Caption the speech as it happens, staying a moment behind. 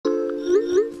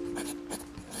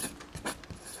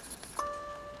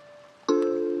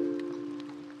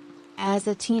As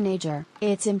a teenager,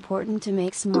 it's important to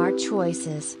make smart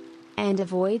choices and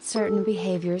avoid certain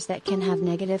behaviors that can have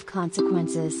negative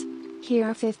consequences. Here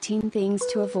are 15 things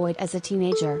to avoid as a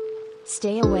teenager.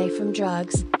 Stay away from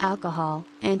drugs, alcohol,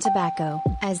 and tobacco,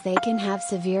 as they can have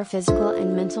severe physical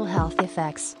and mental health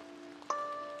effects.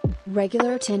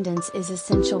 Regular attendance is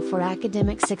essential for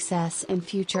academic success and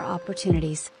future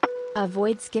opportunities.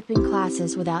 Avoid skipping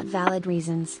classes without valid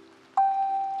reasons.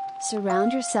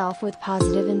 Surround yourself with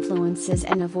positive influences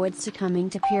and avoid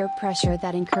succumbing to peer pressure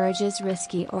that encourages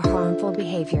risky or harmful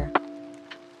behavior.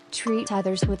 Treat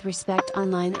others with respect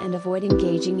online and avoid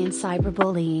engaging in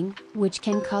cyberbullying, which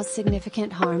can cause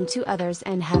significant harm to others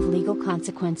and have legal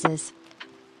consequences.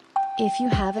 If you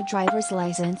have a driver's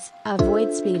license,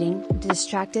 avoid speeding,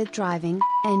 distracted driving,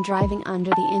 and driving under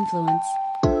the influence.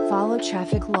 Follow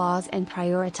traffic laws and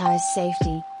prioritize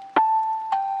safety.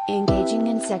 Engaging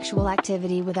in sexual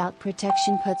activity without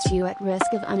protection puts you at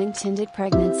risk of unintended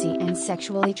pregnancy and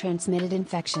sexually transmitted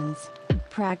infections.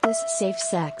 Practice safe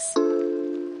sex.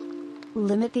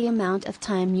 Limit the amount of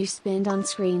time you spend on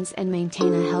screens and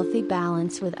maintain a healthy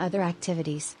balance with other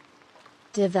activities.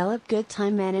 Develop good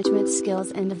time management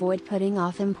skills and avoid putting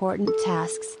off important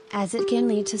tasks, as it can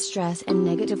lead to stress and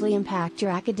negatively impact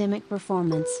your academic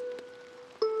performance.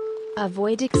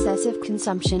 Avoid excessive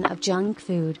consumption of junk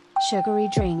food, sugary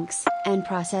drinks, and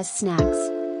processed snacks.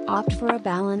 Opt for a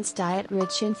balanced diet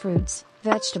rich in fruits,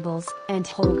 vegetables, and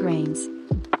whole grains.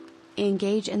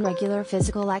 Engage in regular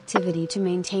physical activity to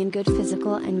maintain good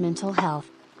physical and mental health.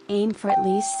 Aim for at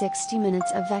least 60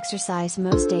 minutes of exercise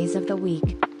most days of the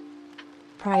week.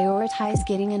 Prioritize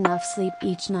getting enough sleep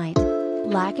each night.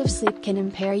 Lack of sleep can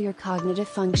impair your cognitive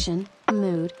function,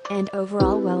 mood, and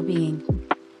overall well-being.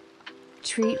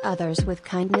 Treat others with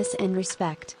kindness and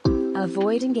respect.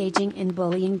 Avoid engaging in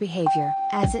bullying behavior,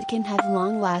 as it can have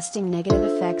long-lasting negative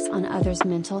effects on others'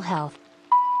 mental health.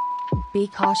 Be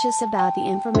cautious about the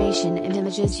information and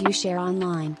images you share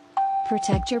online.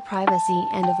 Protect your privacy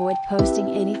and avoid posting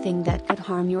anything that could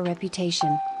harm your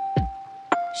reputation.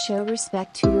 Show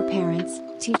respect to your parents,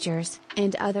 teachers,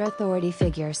 and other authority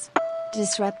figures.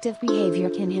 Disruptive behavior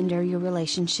can hinder your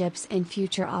relationships and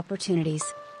future opportunities.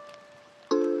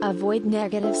 Avoid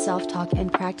negative self-talk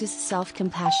and practice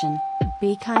self-compassion.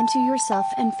 Be kind to yourself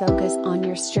and focus on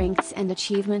your strengths and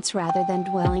achievements rather than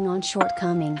dwelling on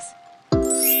shortcomings.